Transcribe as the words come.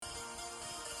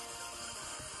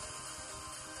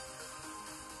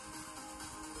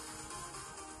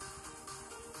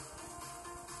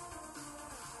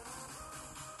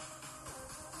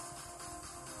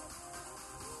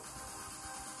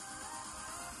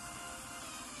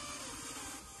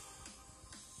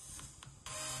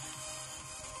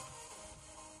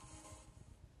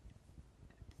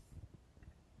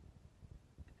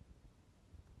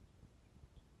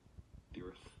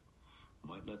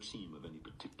that seem of any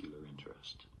particular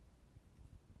interest.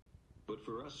 But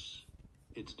for us,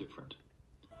 it's different.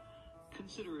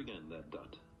 Consider again that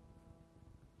dot.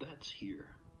 That's here.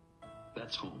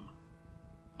 That's home.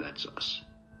 That's us.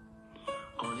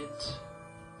 On it,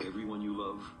 everyone you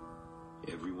love,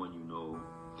 everyone you know,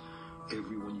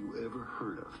 everyone you ever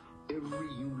heard of, every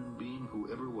human being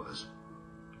who ever was,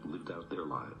 lived out their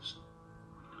lives.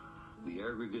 The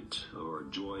aggregate of our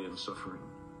joy and suffering,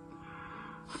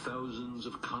 thousands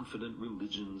of confident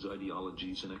religions,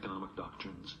 ideologies, and economic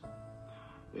doctrines,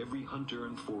 every hunter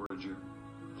and forager,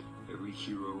 every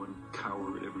hero and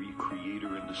coward, every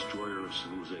creator and destroyer of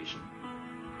civilization,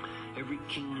 every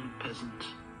king and peasant,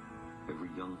 every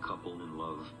young couple in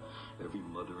love, every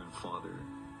mother and father,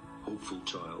 hopeful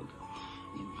child,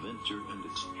 inventor and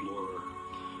explorer,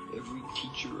 every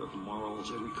teacher of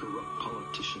morals, every corrupt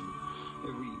politician,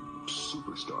 every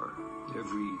superstar,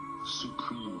 every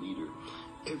supreme leader,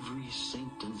 every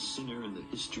saint and sinner in the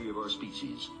history of our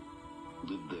species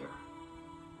lived there,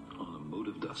 on a mote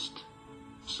of dust,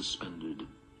 suspended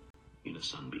in a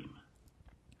sunbeam.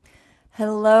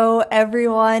 Hello,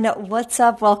 everyone. What's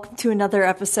up? Welcome to another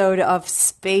episode of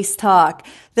Space Talk.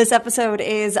 This episode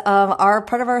is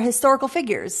part of our historical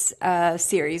figures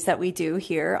series that we do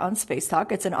here on Space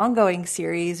Talk. It's an ongoing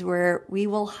series where we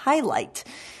will highlight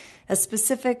a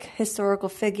specific historical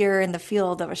figure in the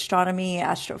field of astronomy,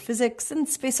 astrophysics, and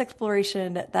space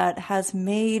exploration that has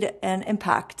made an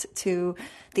impact to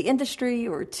the industry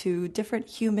or to different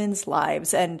humans'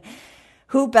 lives. And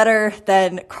who better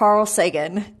than Carl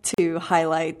Sagan to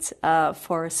highlight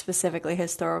for specifically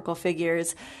historical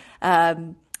figures?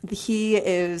 He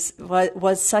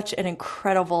was such an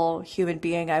incredible human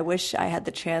being. I wish I had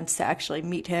the chance to actually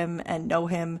meet him and know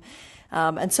him.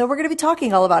 And so we're going to be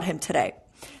talking all about him today.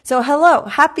 So hello,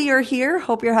 happy you're here.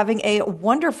 Hope you're having a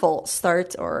wonderful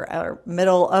start or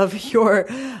middle of your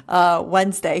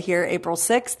Wednesday here, April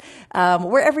 6th.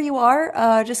 Wherever you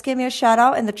are, just give me a shout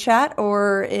out in the chat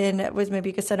or maybe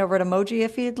you could send over an emoji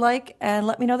if you'd like and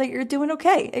let me know that you're doing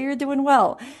okay, you're doing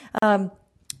well.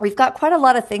 We've got quite a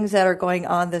lot of things that are going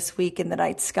on this week in the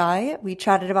night sky. We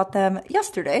chatted about them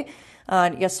yesterday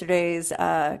on yesterday's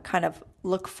kind of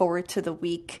look forward to the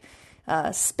week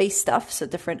space stuff, so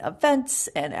different events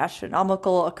and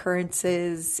astronomical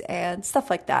occurrences and stuff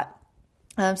like that.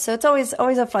 So it's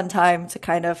always a fun time to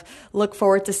kind of look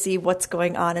forward to see what's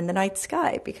going on in the night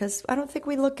sky because I don't think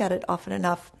we look at it often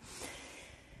enough.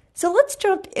 So let's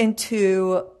jump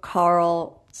into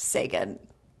Carl Sagan.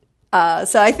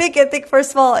 So I think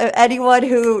first of all, anyone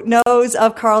who knows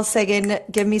of Carl Sagan,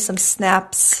 give me some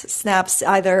snaps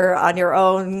either on your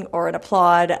own or an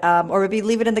applaud, or maybe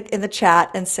leave it in the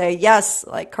chat and say yes,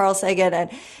 like Carl Sagan,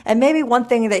 and maybe one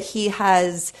thing that he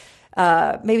has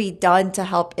maybe done to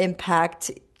help impact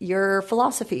your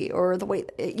philosophy or the way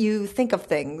you think of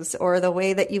things or the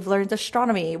way that you've learned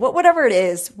astronomy, whatever it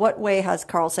is. What way has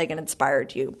Carl Sagan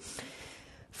inspired you?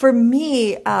 For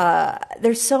me,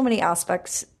 there's so many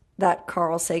aspects that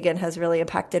Carl Sagan has really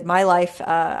impacted my life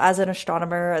as an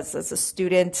astronomer, as a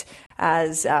student,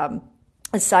 as a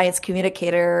science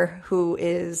communicator who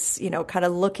is, kind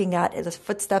of looking at the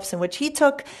footsteps in which he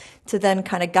took to then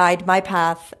kind of guide my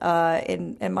path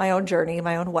in my own journey,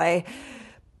 my own way.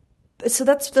 So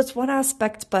that's one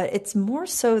aspect, but it's more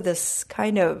so this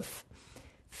kind of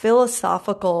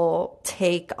philosophical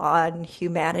take on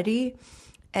humanity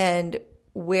and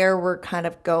where we're kind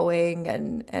of going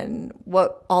and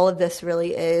what all of this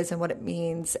really is and what it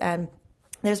means. And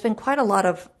there's been quite a lot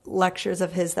of lectures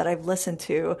of his that I've listened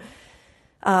to.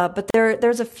 But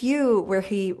there's a few where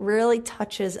he really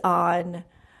touches on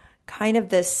kind of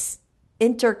this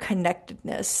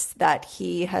interconnectedness that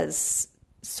he has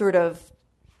sort of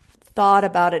thought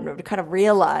about and kind of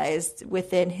realized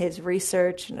within his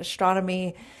research in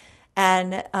astronomy.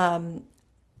 And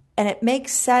it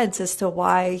makes sense as to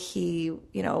why he,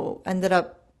 ended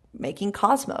up making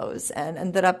Cosmos and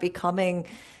ended up becoming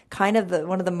kind of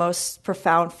one of the most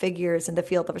profound figures in the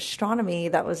field of astronomy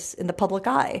that was in the public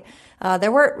eye.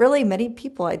 There weren't really many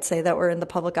people, I'd say, that were in the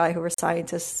public eye who were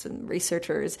scientists and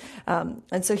researchers.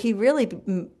 And so he really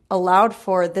allowed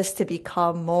for this to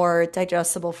become more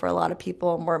digestible for a lot of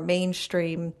people, more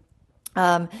mainstream.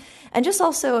 And just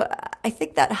also, I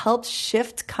think that helped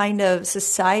shift kind of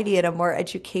society in a more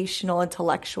educational,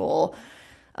 intellectual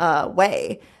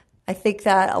way. I think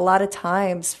that a lot of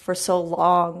times for so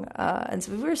long, and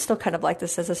so we're still kind of like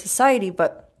this as a society,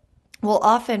 but we'll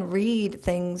often read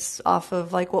things off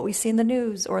of like what we see in the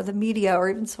news or the media or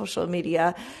even social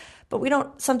media, but we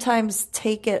don't sometimes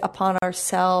take it upon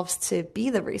ourselves to be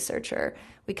the researcher.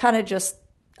 We kind of just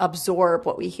absorb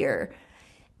what we hear.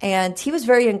 And he was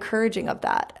very encouraging of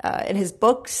that in his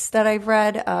books that I've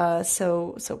read.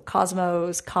 So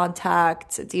Cosmos,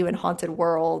 Contact, A Demon Haunted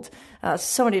World,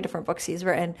 so many different books he's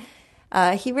written.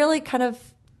 He really kind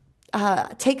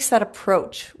of takes that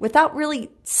approach without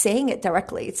really saying it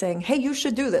directly, saying, hey, you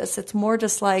should do this. It's more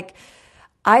just like,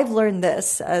 I've learned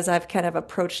this as I've kind of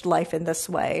approached life in this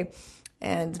way.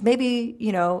 And maybe,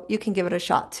 you can give it a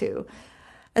shot too.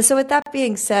 And so with that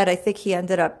being said, I think he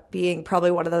ended up being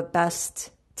probably one of the best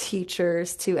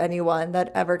teachers to anyone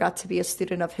that ever got to be a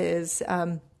student of his,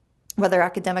 whether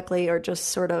academically or just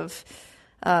sort of,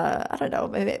 I don't know,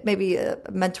 maybe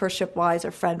mentorship wise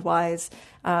or friend wise.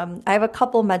 I have a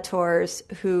couple mentors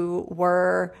who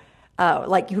were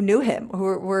who knew him,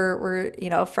 who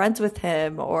were friends with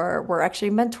him or were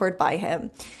actually mentored by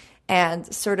him. And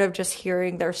sort of just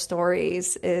hearing their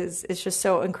stories is just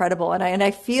so incredible. And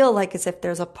I feel like as if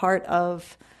there's a part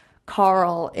of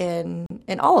Carl in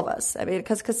all of us. I mean,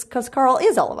 because Carl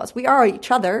is all of us. We are each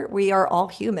other. We are all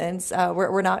humans.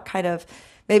 We're not kind of,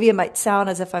 maybe it might sound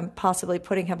as if I'm possibly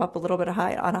putting him up a little bit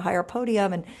high on a higher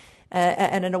podium,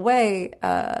 and in a way,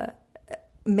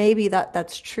 maybe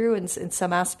that's true in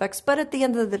some aspects. But at the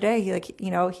end of the day,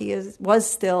 he was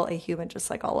still a human, just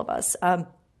like all of us.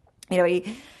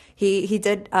 He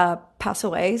did pass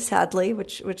away, sadly,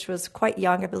 which was quite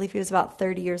young. I believe he was about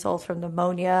 30 years old from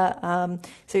pneumonia.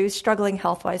 So he was struggling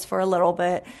health-wise for a little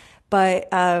bit.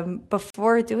 But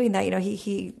before doing that,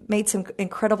 he made some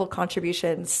incredible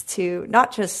contributions to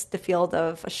not just the field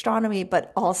of astronomy,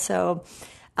 but also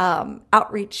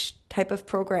outreach type of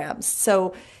programs.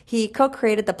 So he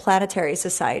co-created the Planetary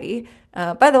Society.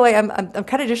 By the way, I'm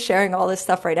kind of just sharing all this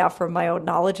stuff right now from my own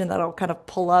knowledge, and then I'll kind of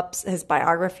pull up his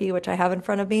biography, which I have in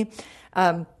front of me.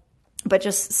 But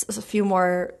just a few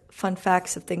more fun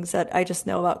facts of things that I just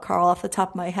know about Carl off the top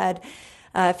of my head.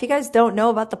 If you guys don't know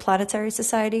about the Planetary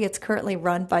Society, it's currently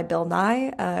run by Bill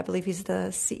Nye. I believe he's the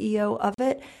CEO of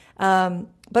it.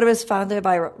 But it was founded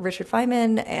by Richard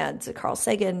Feynman and Carl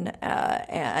Sagan,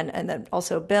 and then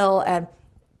also Bill. And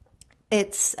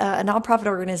it's a nonprofit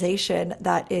organization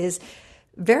that is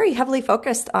very heavily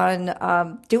focused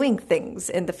on doing things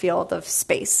in the field of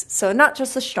space. So not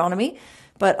just astronomy,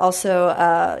 but also,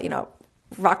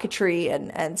 rocketry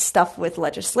and stuff with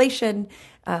legislation.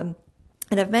 And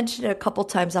I've mentioned it a couple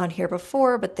times on here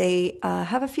before, but they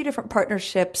have a few different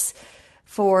partnerships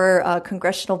for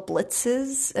congressional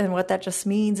blitzes. And what that just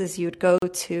means is you'd go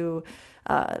to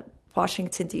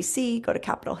Washington, D.C., go to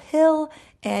Capitol Hill,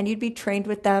 and you'd be trained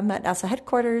with them at NASA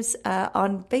headquarters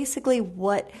on basically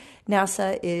what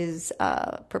NASA is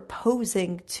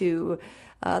proposing to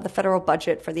the federal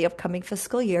budget for the upcoming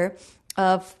fiscal year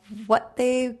of what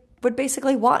they would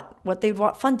basically want, what they'd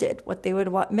want funded, what they would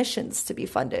want missions to be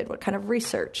funded, what kind of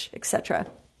research, etc.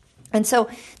 And so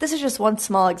this is just one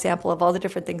small example of all the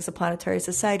different things the Planetary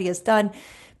Society has done,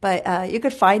 but you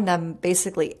could find them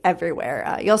basically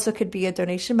everywhere. You also could be a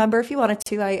donation member if you wanted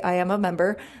to. I am a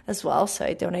member as well, so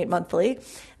I donate monthly.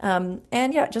 And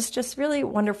yeah, just really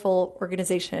wonderful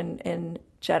organization in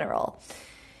general.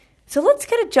 So let's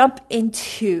kind of jump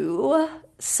into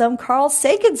some Carl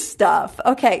Sagan stuff.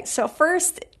 Okay, so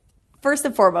first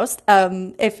and foremost,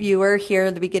 if you were here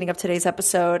at the beginning of today's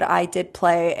episode, I did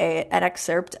play an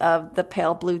excerpt of the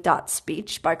Pale Blue Dot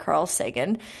speech by Carl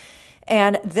Sagan.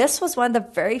 And this was one of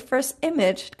the very first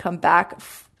image to come back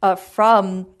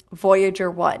from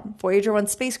Voyager 1. Voyager 1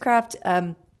 spacecraft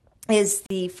is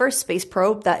the first space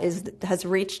probe that has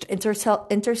reached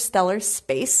interstellar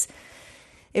space.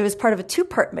 It was part of a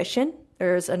two-part mission.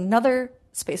 There's another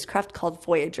spacecraft called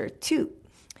Voyager 2.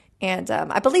 And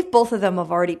I believe both of them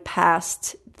have already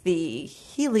passed the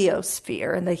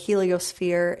heliosphere. And the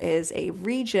heliosphere is a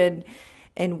region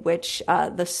in which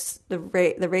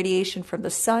the radiation from the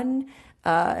sun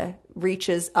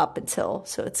reaches up until.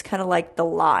 So it's kind of like the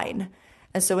line.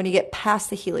 And so when you get past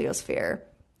the heliosphere,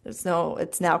 it's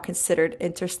now considered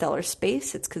interstellar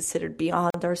space. It's considered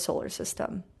beyond our solar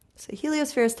system. So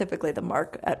heliosphere is typically the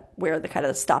mark at where the kind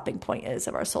of the stopping point is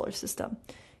of our solar system.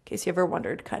 In case you ever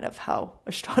wondered kind of how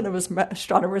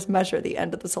astronomers measure the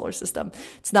end of the solar system.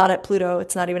 It's not at Pluto.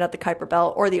 It's not even at the Kuiper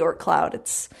Belt or the Oort cloud.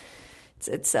 It's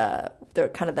the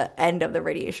kind of the end of the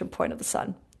radiation point of the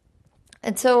sun.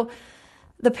 And so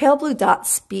the Pale Blue Dot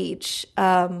speech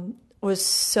was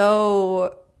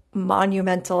so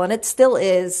monumental, and it still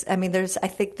is. I mean, I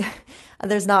think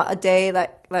there's not a day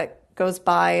that goes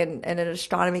by in an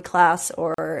astronomy class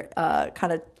or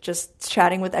kind of just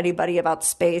chatting with anybody about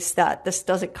space that this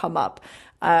doesn't come up.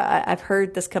 I've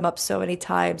heard this come up so many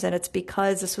times, and it's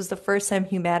because this was the first time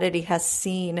humanity has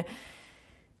seen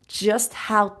just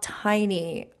how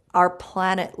tiny our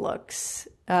planet looks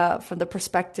from the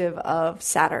perspective of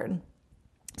Saturn.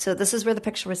 So this is where the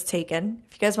picture was taken.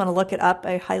 If you guys want to look it up,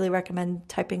 I highly recommend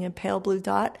typing in pale blue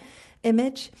dot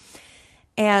image.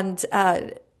 And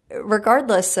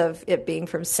regardless of it being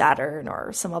from Saturn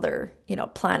or some other,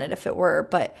 planet if it were,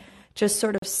 but just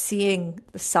sort of seeing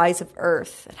the size of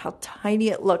Earth and how tiny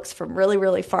it looks from really,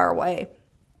 really far away.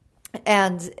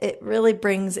 And it really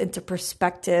brings into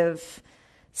perspective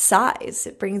size.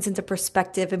 It brings into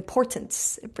perspective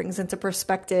importance. It brings into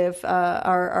perspective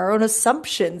our own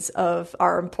assumptions of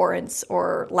our importance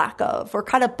or lack of, or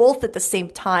kind of both at the same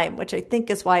time, which I think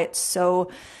is why it's so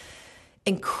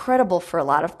incredible for a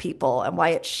lot of people and why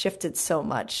it shifted so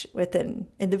much within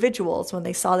individuals when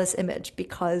they saw this image,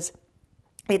 because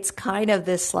it's kind of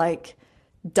this like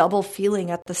double feeling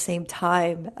at the same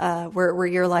time, where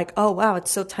you're like, oh, wow,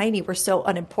 it's so tiny. We're so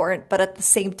unimportant. But at the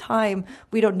same time,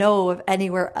 we don't know of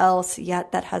anywhere else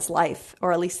yet that has life,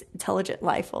 or at least intelligent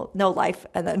life. Well, no life,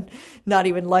 and then not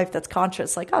even life that's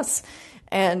conscious like us.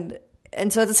 And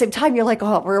so at the same time, you're like,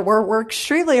 oh, we're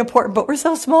extremely important, but we're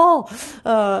so small.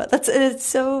 It's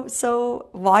so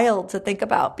wild to think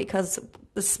about, because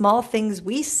the small things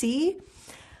we see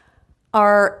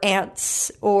are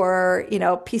ants or,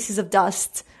 pieces of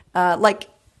dust.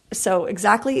 So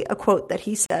exactly a quote that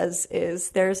he says is,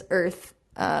 there's Earth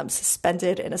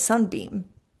suspended in a sunbeam.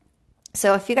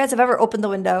 So if you guys have ever opened the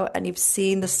window and you've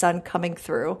seen the sun coming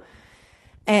through,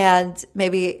 and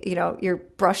maybe, you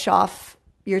brush off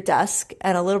your desk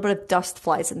and a little bit of dust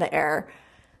flies in the air,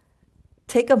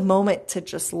 take a moment to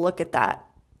just look at that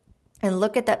and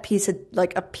look at that piece of,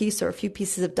 like a piece or a few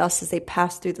pieces of dust as they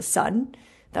pass through the sun.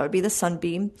 That would be the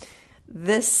sunbeam.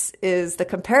 This is the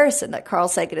comparison that Carl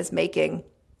Sagan is making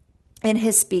in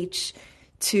his speech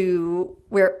to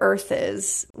where Earth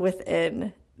is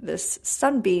within this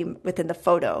sunbeam within the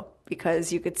photo,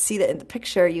 because you could see that in the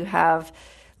picture you have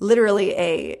literally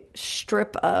a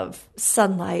strip of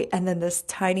sunlight and then this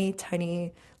tiny,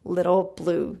 tiny little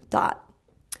blue dot.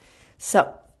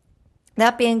 So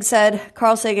that being said,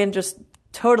 Carl Sagan just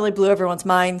totally blew everyone's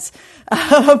minds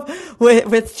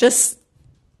with just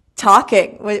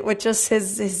talking, with just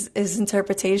his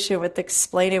interpretation, with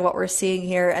explaining what we're seeing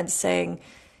here and saying,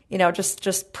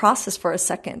 just process for a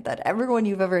second that everyone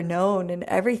you've ever known and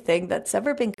everything that's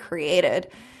ever been created,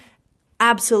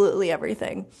 absolutely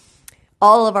everything,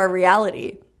 all of our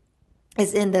reality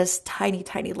is in this tiny,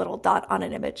 tiny little dot on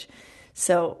an image.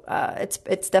 So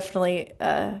it's definitely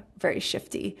very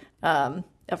shifty of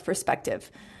perspective.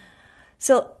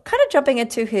 So kind of jumping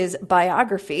into his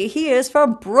biography, he is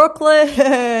from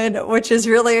Brooklyn, which is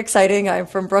really exciting. I'm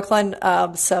from Brooklyn.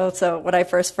 So when I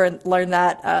first learned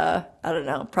that, I don't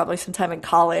know, probably sometime in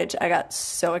college, I got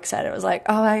so excited. I was like,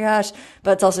 oh my gosh.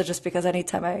 But it's also just because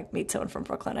anytime I meet someone from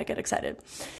Brooklyn, I get excited.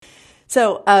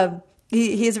 So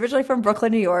he is originally from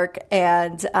Brooklyn, New York,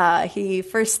 and he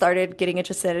first started getting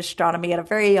interested in astronomy at a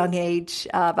very young age,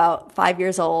 about 5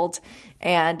 years old.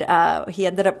 And he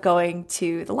ended up going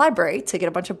to the library to get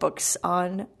a bunch of books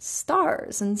on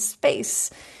stars and space.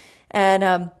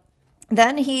 And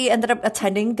then he ended up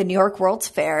attending the New York World's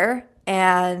Fair.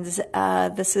 And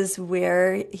this is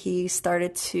where he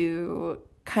started to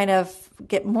kind of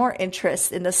get more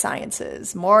interest in the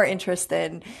sciences, more interest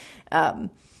in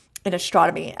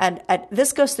astronomy. And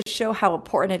this goes to show how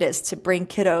important it is to bring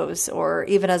kiddos, or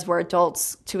even as we're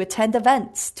adults, to attend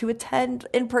events, to attend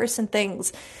in-person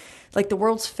things like the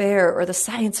World's Fair or the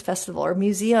Science Festival or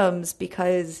museums,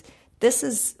 because this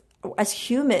is, as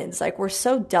humans, like, we're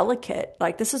so delicate.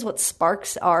 Like, this is what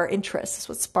sparks our interest. This is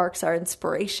what sparks our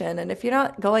inspiration. And if you're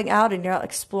not going out and you're not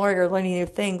exploring or learning new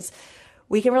things,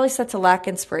 we can really start to lack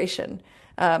inspiration.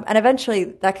 And eventually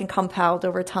that can compound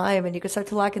over time, and you can start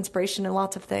to lack inspiration in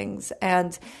lots of things.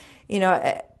 And,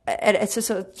 it's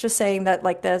just saying that,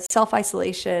 like, the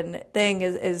self-isolation thing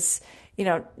is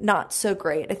not so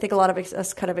great. I think a lot of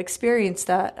us kind of experienced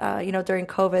that, during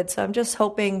COVID. So I'm just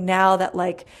hoping now that,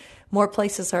 like, more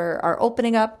places are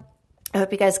opening up. I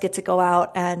hope you guys get to go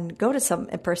out and go to some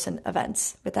in-person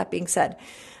events. With that being said,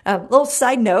 little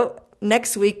side note,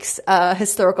 next week's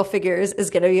historical figures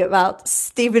is going to be about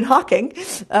Stephen Hawking.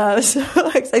 So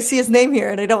I see his name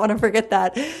here and I don't want to forget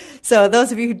that. So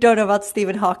those of you who don't know about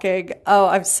Stephen Hawking, oh,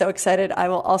 I'm so excited. I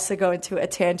will also go into a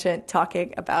tangent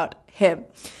talking about him.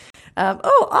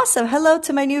 Awesome. Hello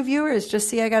to my new viewers. Just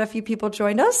see, I got a few people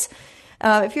joined us.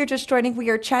 If you're just joining, we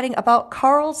are chatting about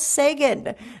Carl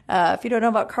Sagan. If you don't know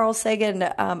about Carl Sagan,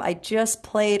 I just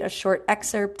played a short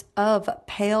excerpt of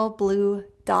Pale Blue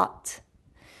Dot,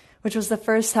 which was the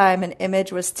first time an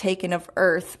image was taken of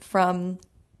Earth from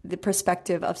the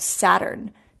perspective of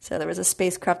Saturn. So there was a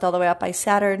spacecraft all the way up by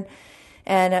Saturn,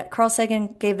 And Carl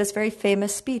Sagan gave this very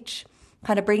famous speech,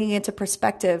 kind of bringing into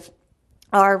perspective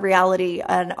our reality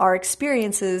and our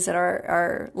experiences and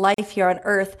our life here on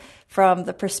Earth from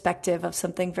the perspective of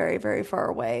something very, very far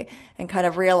away, and kind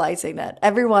of realizing that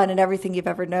everyone and everything you've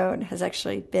ever known has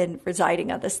actually been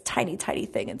residing on this tiny, tiny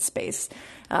thing in space.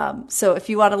 So if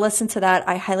you want to listen to that,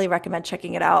 I highly recommend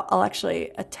checking it out. I'll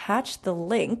actually attach the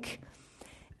link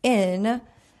in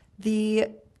the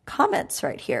comments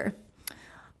right here.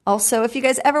 Also, if you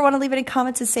guys ever want to leave any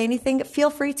comments and say anything,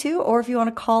 feel free to, or if you want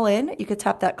to call in, you could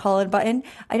tap that call in button.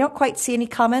 I don't quite see any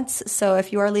comments, so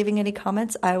if you are leaving any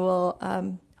comments, I will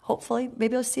hopefully,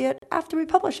 maybe I'll see it after we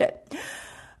publish it.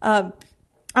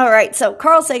 All right, so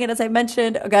Carl Sagan, as I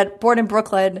mentioned, again, born in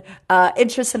Brooklyn,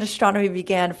 interest in astronomy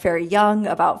began very young,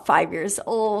 about 5 years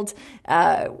old,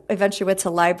 eventually went to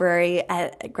library,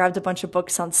 grabbed a bunch of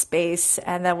books on space,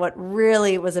 and then what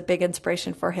really was a big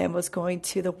inspiration for him was going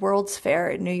to the World's Fair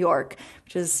in New York,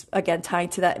 which is, again, tying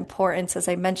to that importance, as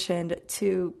I mentioned,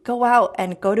 to go out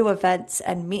and go to events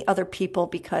and meet other people,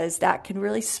 because that can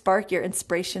really spark your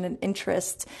inspiration and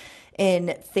interest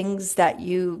in things that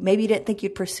you maybe didn't think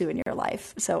you'd pursue in your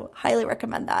life. So highly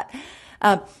recommend that.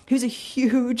 He was a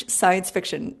huge science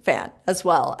fiction fan as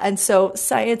well. And so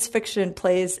science fiction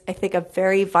plays, I think, a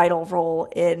very vital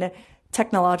role in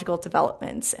technological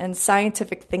developments and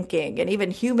scientific thinking and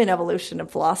even human evolution and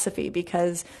philosophy,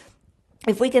 because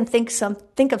if we can think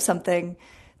of something,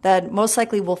 then most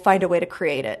likely we'll find a way to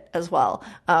create it as well.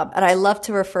 And I love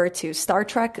to refer to Star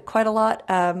Trek quite a lot.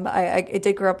 I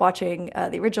did grow up watching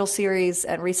the original series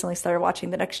and recently started watching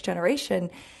The Next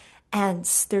Generation. And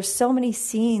there's so many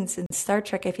scenes in Star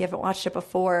Trek, if you haven't watched it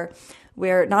before,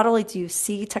 where not only do you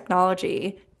see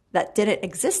technology that didn't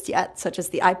exist yet, such as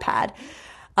the iPad,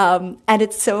 and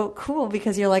it's so cool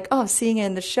because you're like, oh, seeing it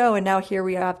in the show, and now here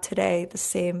we have today the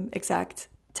same exact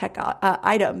tech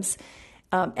items.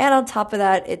 And on top of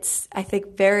that, it's, I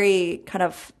think, very kind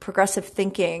of progressive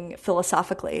thinking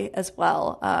philosophically as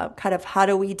well. Kind of how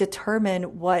do we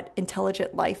determine what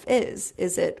intelligent life is?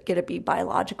 Is it going to be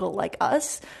biological like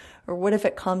us? Or what if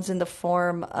it comes in the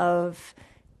form of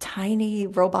tiny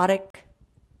robotic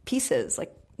pieces,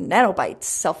 like nanobites,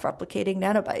 self-replicating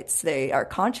nanobites? They are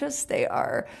conscious, they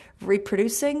are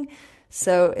reproducing.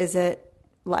 So is it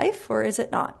life or is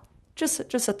it not? Just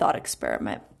a thought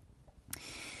experiment.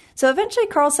 So eventually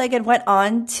Carl Sagan went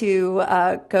on to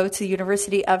go to the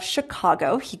University of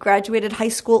Chicago. He graduated high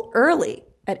school early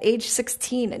at age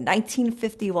 16 in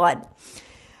 1951.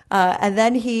 And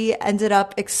then he ended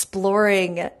up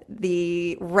exploring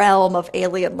the realm of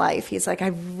alien life. He's like,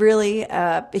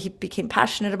 he became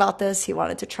passionate about this. He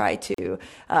wanted to try to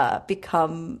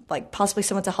become like possibly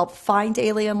someone to help find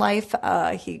alien life.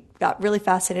 He got really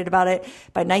fascinated about it.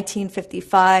 By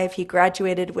 1955, he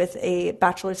graduated with a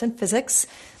bachelor's in physics.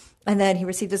 And then he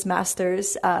received his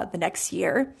master's the next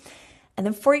year. And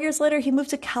then 4 years later, he moved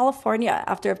to California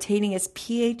after obtaining his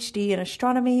PhD in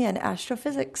astronomy and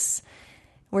astrophysics,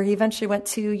 where he eventually went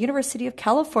to University of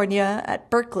California at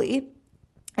Berkeley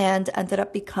and ended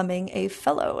up becoming a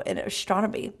fellow in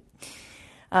astronomy.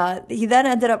 He then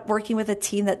ended up working with a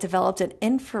team that developed an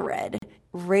infrared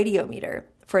radiometer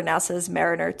for NASA's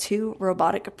Mariner 2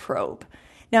 robotic probe.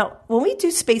 Now, when we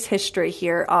do space history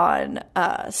here on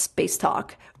Space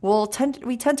Talk,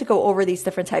 we tend to go over these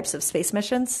different types of space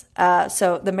missions.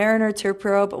 So the Mariner 2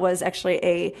 probe was actually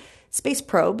a space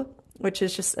probe, which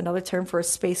is just another term for a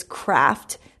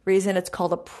spacecraft. Reason it's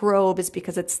called a probe is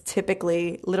because it's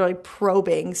typically literally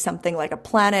probing something like a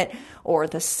planet or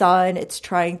the sun. It's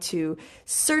trying to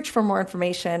search for more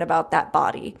information about that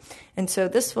body. And so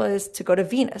this was to go to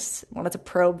Venus. Wanted to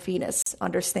probe Venus,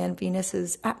 understand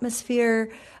Venus's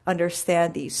atmosphere,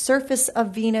 understand the surface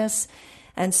of Venus.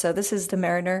 And so this is the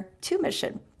Mariner 2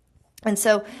 mission. And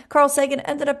so Carl Sagan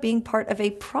ended up being part of a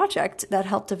project that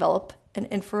helped develop an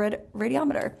infrared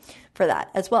radiometer for that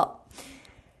as well.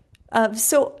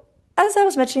 So as I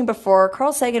was mentioning before,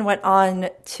 Carl Sagan went on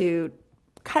to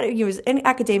he was in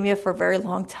academia for a very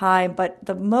long time, but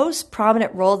the most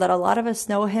prominent role that a lot of us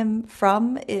know him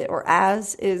from or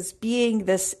as is being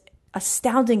this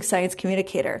astounding science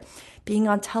communicator, being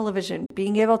on television,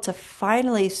 being able to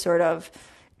finally sort of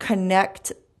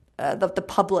connect the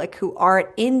public who aren't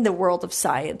in the world of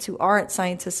science, who aren't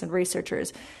scientists and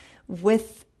researchers,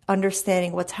 with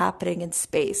understanding what's happening in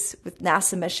space, with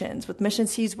NASA missions, with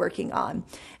missions he's working on,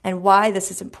 and why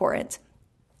this is important.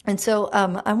 And so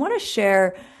I want to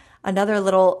share another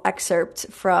little excerpt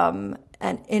from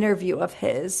an interview of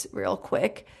his real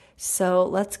quick. So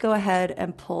let's go ahead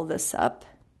and pull this up.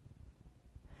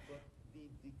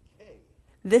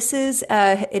 This is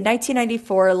a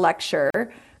 1994 lecture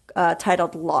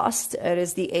titled Lost. It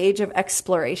is the age of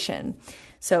exploration.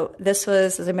 So this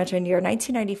was, as I mentioned, year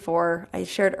 1994. I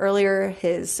shared earlier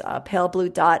his Pale Blue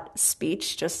Dot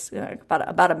speech, just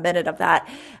about a minute of that.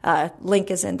 Link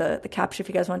is in the caption if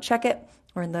you guys want to check it,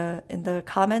 or in the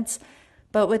comments.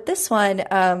 But with this one,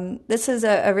 this is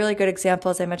a really good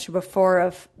example, as I mentioned before,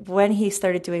 of when he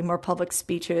started doing more public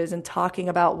speeches and talking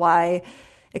about why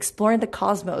exploring the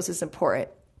cosmos is important.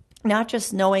 Not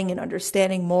just knowing and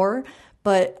understanding more,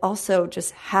 but also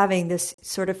just having this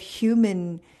sort of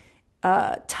human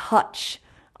touch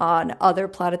on other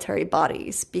planetary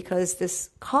bodies, because this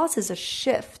causes a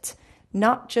shift,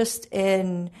 not just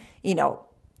in,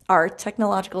 our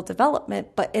technological development,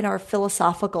 but in our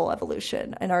philosophical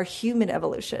evolution and our human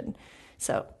evolution.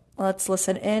 So let's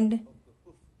listen in.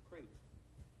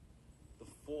 The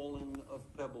falling of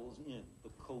pebbles in, the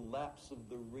collapse of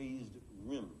the raised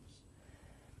rims,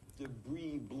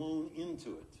 debris blown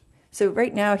into it. So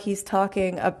right now he's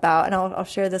talking about, and I'll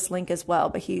share this link as well,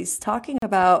 but he's talking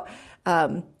about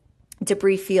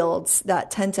debris fields that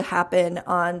tend to happen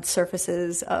on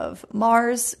surfaces of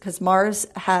Mars, because Mars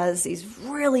has these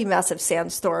really massive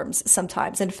sandstorms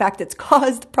sometimes. In fact, it's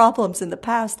caused problems in the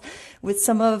past with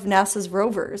some of NASA's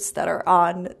rovers that are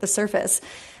on the surface.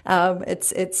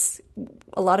 It's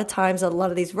a lot of times, a lot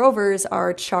of these rovers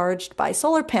are charged by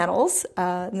solar panels.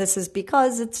 And this is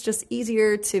because it's just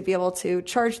easier to be able to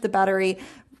charge the battery,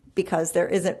 because there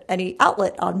isn't any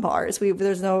outlet on Mars.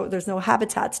 There's no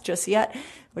habitats just yet,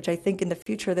 which I think in the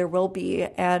future there will be.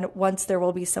 And once there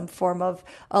will be some form of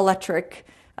electric,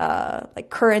 like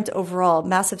current overall,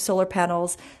 massive solar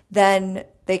panels, then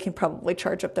they can probably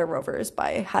charge up their rovers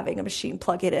by having a machine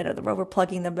plug it in, or the rover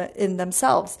plugging them in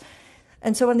themselves.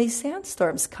 And so when these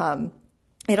sandstorms come,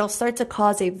 it'll start to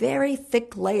cause a very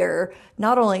thick layer,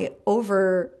 not only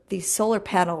over these solar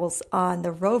panels on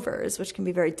the rovers, which can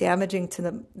be very damaging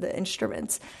to the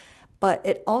instruments, but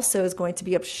it also is going to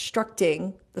be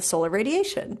obstructing the solar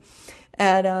radiation.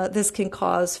 And this can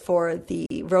cause for the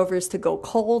rovers to go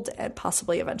cold and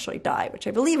possibly eventually die, which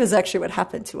I believe is actually what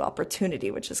happened to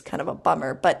Opportunity, which is kind of a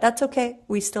bummer. But that's okay.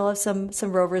 We still have some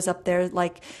rovers up there,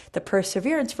 like the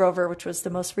Perseverance rover, which was the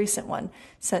most recent one,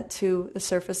 sent to the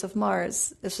surface of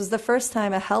Mars. This was the first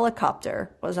time a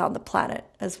helicopter was on the planet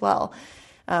as well.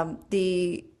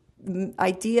 The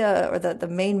idea, or the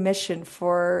main mission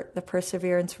for the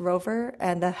Perseverance rover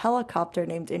and the helicopter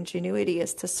named Ingenuity,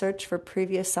 is to search for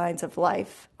previous signs of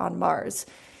life on Mars,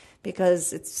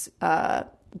 because it's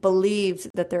believed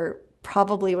that there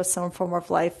probably was some form of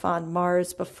life on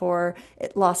Mars before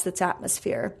it lost its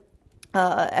atmosphere,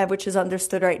 and which is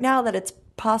understood right now that it's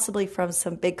possibly from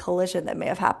some big collision that may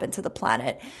have happened to the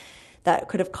planet that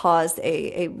could have caused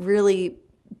a really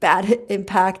bad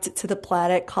impact to the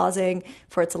planet, causing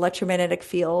for its electromagnetic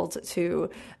field to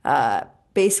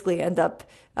basically end up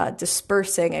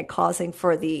dispersing and causing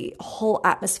for the whole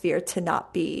atmosphere to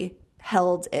not be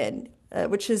held in,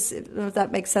 which is, if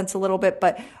that makes sense a little bit.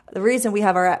 But the reason we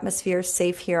have our atmosphere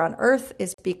safe here on Earth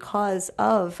is because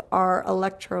of our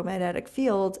electromagnetic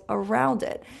field around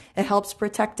it. It helps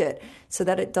protect it so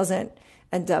that it doesn't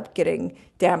end up getting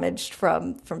damaged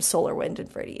from solar wind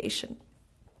and radiation.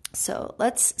 So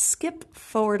let's skip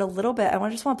forward a little bit. I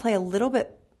just want to play a little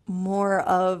bit more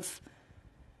of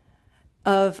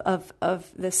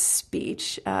this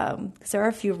speech, because there are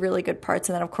a few really good parts,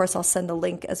 and then of course I'll send a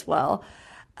link as well.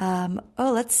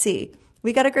 Let's see.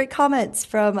 We got a great comments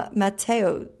from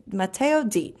Matteo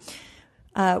D.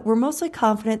 We're mostly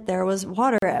confident there was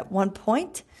water at one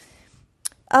point.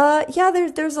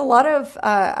 There's a lot of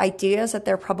ideas that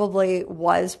there probably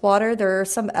was water. There are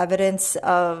some evidence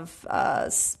of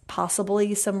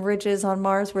possibly some ridges on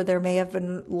Mars where there may have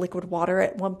been liquid water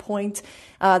at one point.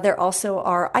 There also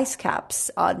are ice caps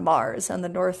on Mars on the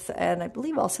north and I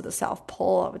believe also the South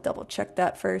Pole. I would double check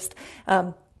that first.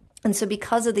 And so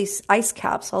because of these ice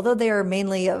caps, although they are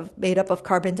mainly made up of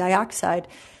carbon dioxide,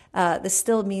 this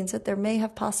still means that there may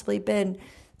have possibly been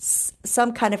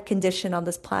some kind of condition on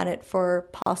this planet for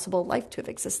possible life to have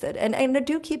existed. And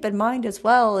do keep in mind as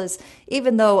well, is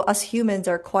even though us humans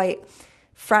are quite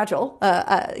fragile,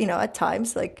 at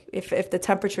times, like if the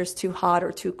temperature is too hot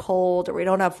or too cold, or we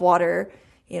don't have water,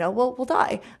 we'll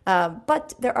die.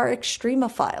 But there are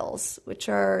extremophiles, which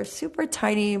are super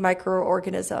tiny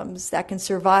microorganisms that can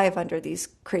survive under these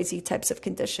crazy types of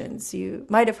conditions. You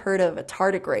might have heard of a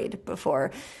tardigrade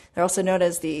before. They're also known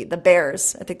as the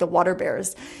bears, I think the water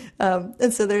bears.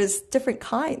 And so there's different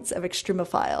kinds of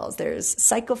extremophiles. There's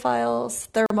psychophiles,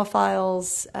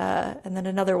 thermophiles, and then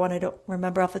another one I don't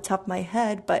remember off the top of my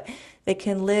head, but they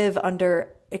can live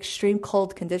under extreme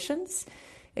cold conditions,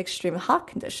 extreme hot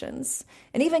conditions,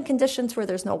 and even conditions where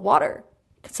there's no water.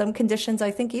 some conditions,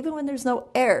 I think, even when there's no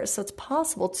air. So it's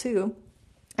possible too.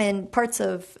 And parts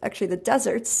of actually the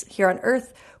deserts here on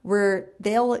Earth where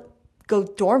they'll go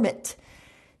dormant.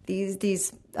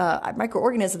 These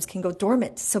microorganisms can go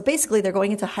dormant. So basically they're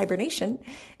going into hibernation.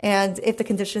 And if the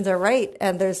conditions are right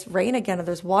and there's rain again and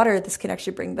there's water, this can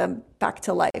actually bring them back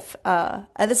to life.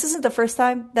 And this isn't the first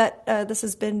time that this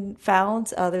has been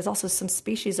found. There's also some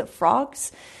species of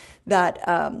frogs that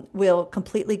will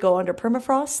completely go under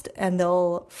permafrost and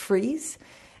they'll freeze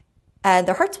and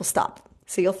their hearts will stop.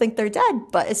 So you'll think they're dead,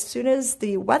 but as soon as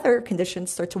the weather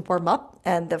conditions start to warm up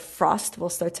and the frost will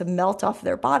start to melt off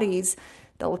their bodies,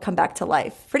 they'll come back to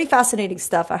life. Pretty fascinating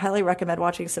stuff. I highly recommend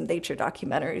watching some nature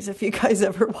documentaries if you guys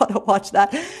ever want to watch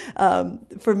that.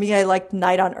 For me, I like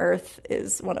Night on Earth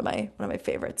is one of my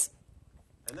favorites.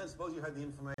 And then suppose you had the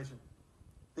information.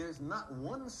 There's not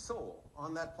one soul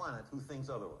on that planet who thinks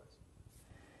otherwise.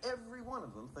 Every one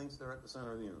of them thinks they're at the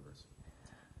center of the universe.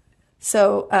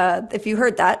 So if you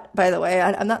heard that, by the way,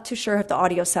 I'm not too sure if the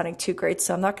audio is sounding too great,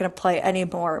 so I'm not going to play any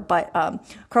more. But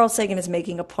Carl Sagan is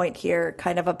making a point here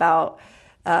kind of about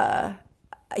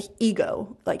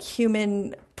ego, like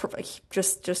human,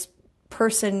 just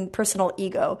personal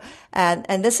ego.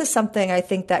 And this is something I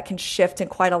think that can shift in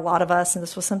quite a lot of us. And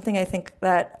this was something I think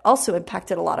that also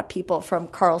impacted a lot of people from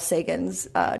Carl Sagan's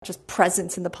just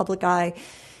presence in the public eye,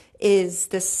 is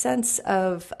this sense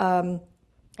of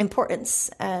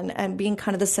importance and being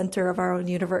kind of the center of our own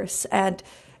universe. And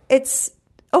it's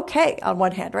okay on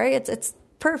one hand, right? It's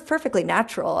perfectly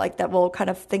natural, like that we'll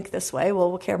kind of think this way.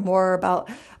 We'll care more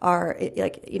about our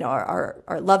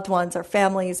loved ones, our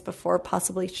families before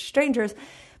possibly strangers.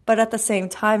 But at the same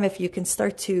time, if you can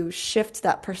start to shift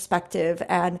that perspective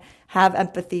and have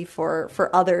empathy for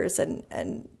others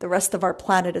and the rest of our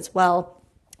planet as well,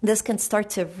 this can start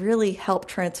to really help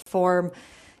transform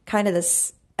kind of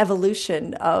this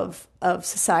evolution of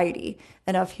society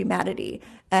and of humanity,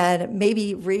 and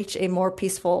maybe reach a more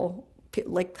peaceful,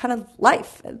 like kind of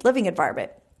life and living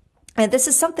environment. And this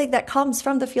is something that comes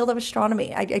from the field of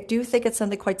astronomy. I do think it's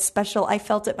something quite special. I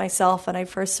felt it myself when I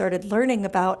first started learning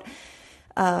about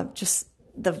just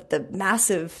the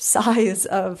massive size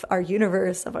of our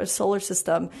universe, of our solar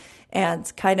system,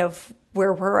 and kind of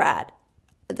where we're at,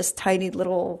 this tiny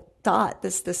little dot,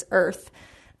 this Earth.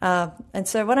 And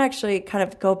so I want to actually kind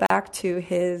of go back to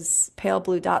his pale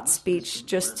blue dot speech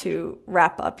just to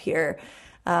wrap up here,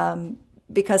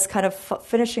 because kind of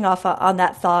finishing off on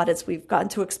that thought, as we've gotten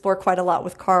to explore quite a lot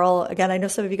with Carl. Again, I know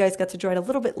some of you guys got to join a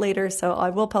little bit later, so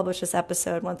I will publish this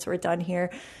episode once we're done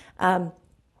here.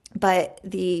 But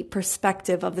the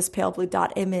perspective of this pale blue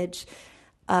dot image,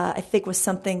 I think, was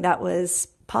something that was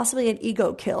possibly an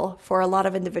ego kill for a lot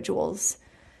of individuals,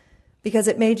 because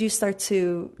it made you start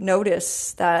to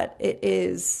notice that it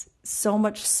is so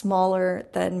much smaller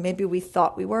than maybe we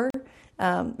thought we were.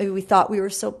 Maybe we thought we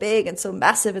were so big and so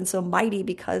massive and so mighty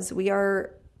because we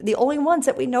are the only ones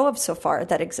that we know of so far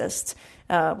that exist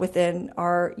within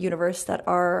our universe that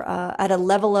are at a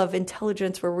level of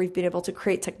intelligence where we've been able to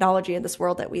create technology in this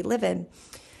world that we live in.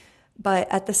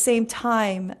 But at the same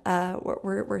time,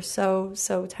 we're so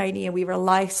tiny, and we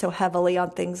rely so heavily on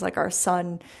things like our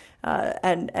sun,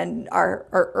 and our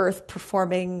Earth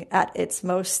performing at its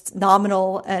most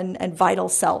nominal and vital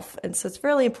self. And so it's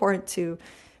really important to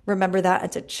remember that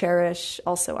and to cherish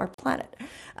also our planet.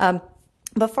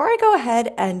 Before I go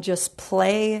ahead and just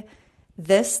play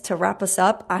this to wrap us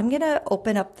up, I'm going to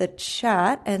open up the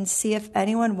chat and see if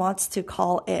anyone wants to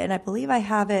call in. I believe I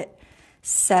have it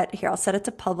set here. I'll set it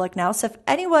to public now. So if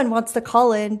anyone wants to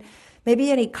call in,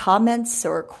 maybe any comments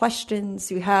or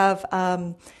questions you have,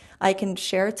 I can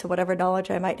share to whatever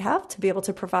knowledge I might have to be able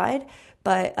to provide.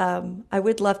 But I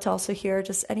would love to also hear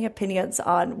just any opinions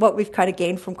on what we've kind of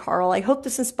gained from Carl. I hope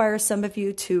this inspires some of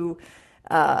you to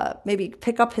maybe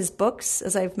pick up his books.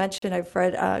 As I've mentioned, I've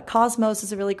read Cosmos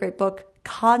is a really great book.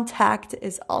 Contact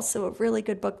is also a really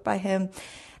good book by him.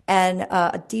 And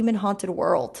A Demon Haunted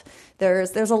World.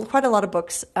 There's quite a lot of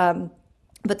books,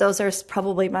 but those are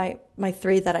probably my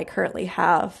three that I currently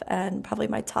have, and probably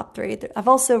my top three. I've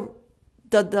also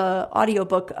the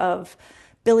audiobook of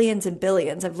Billions and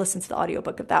Billions. I've listened to the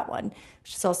audiobook of that one,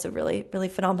 which is also really, really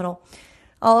phenomenal.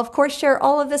 I'll, of course, share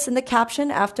all of this in the caption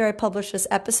after I publish this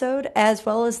episode, as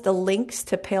well as the links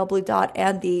to Pale Blue Dot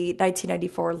and the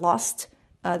 1994 Lost,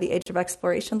 the Age of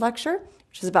Exploration lecture,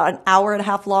 which is about an hour and a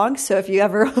half long. So if you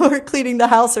ever are cleaning the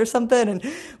house or something and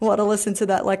want to listen to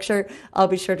that lecture, I'll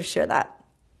be sure to share that.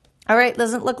 All right,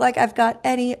 doesn't look like I've got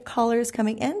any callers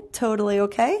coming in. Totally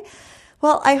okay.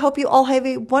 Well, I hope you all have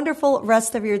a wonderful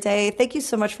rest of your day. Thank you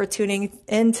so much for tuning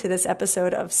into this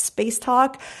episode of Space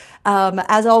Talk.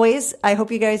 As always, I hope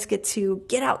you guys get to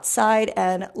get outside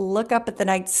and look up at the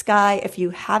night sky. If you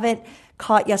haven't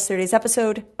caught yesterday's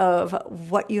episode of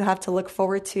what you have to look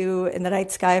forward to in the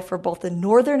night sky for both the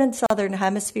northern and southern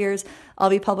hemispheres, I'll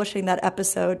be publishing that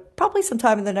episode probably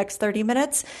sometime in the next 30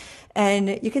 minutes.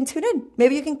 And you can tune in.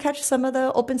 Maybe you can catch some of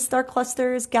the open star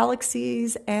clusters,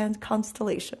 galaxies, and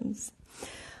constellations.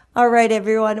 All right,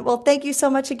 everyone. Well, thank you so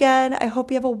much again. I hope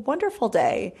you have a wonderful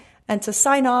day. And to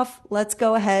sign off, let's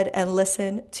go ahead and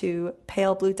listen to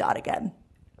Pale Blue Dot again.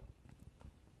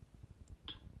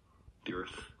 The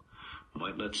Earth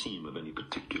might not seem of any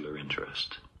particular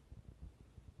interest.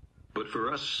 But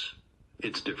for us,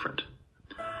 it's different.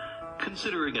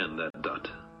 Consider again that dot.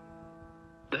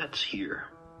 That's here.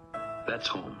 That's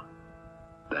home.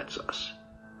 That's us.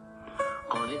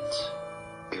 On it,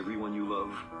 everyone you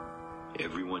love,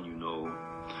 everyone you know,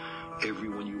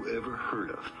 everyone you ever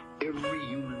heard of, every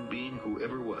human being who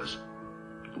ever was,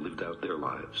 lived out their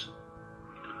lives.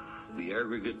 The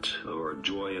aggregate of our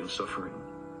joy and suffering,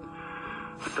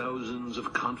 thousands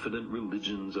of confident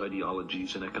religions,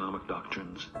 ideologies, and economic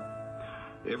doctrines,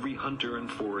 every hunter and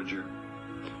forager,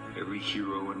 every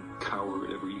hero and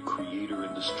coward, every creator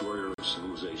and destroyer of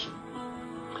civilization,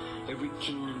 every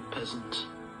king and peasant,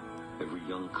 every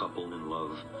young couple in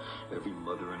love, every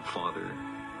mother and father,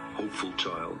 hopeful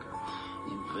child,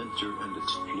 inventor and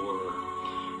explorer,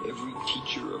 every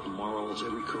teacher of morals,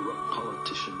 every corrupt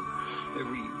politician,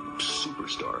 every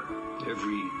superstar,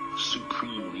 every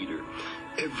supreme leader,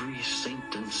 every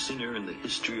saint and sinner in the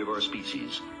history of our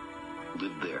species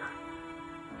lived there,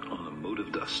 on the mote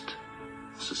of dust,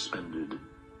 suspended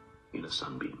in a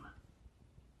sunbeam.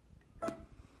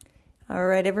 All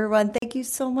right, everyone. Thank you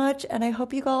so much. And I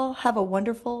hope you all have a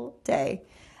wonderful day.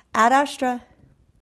 Ad Astra.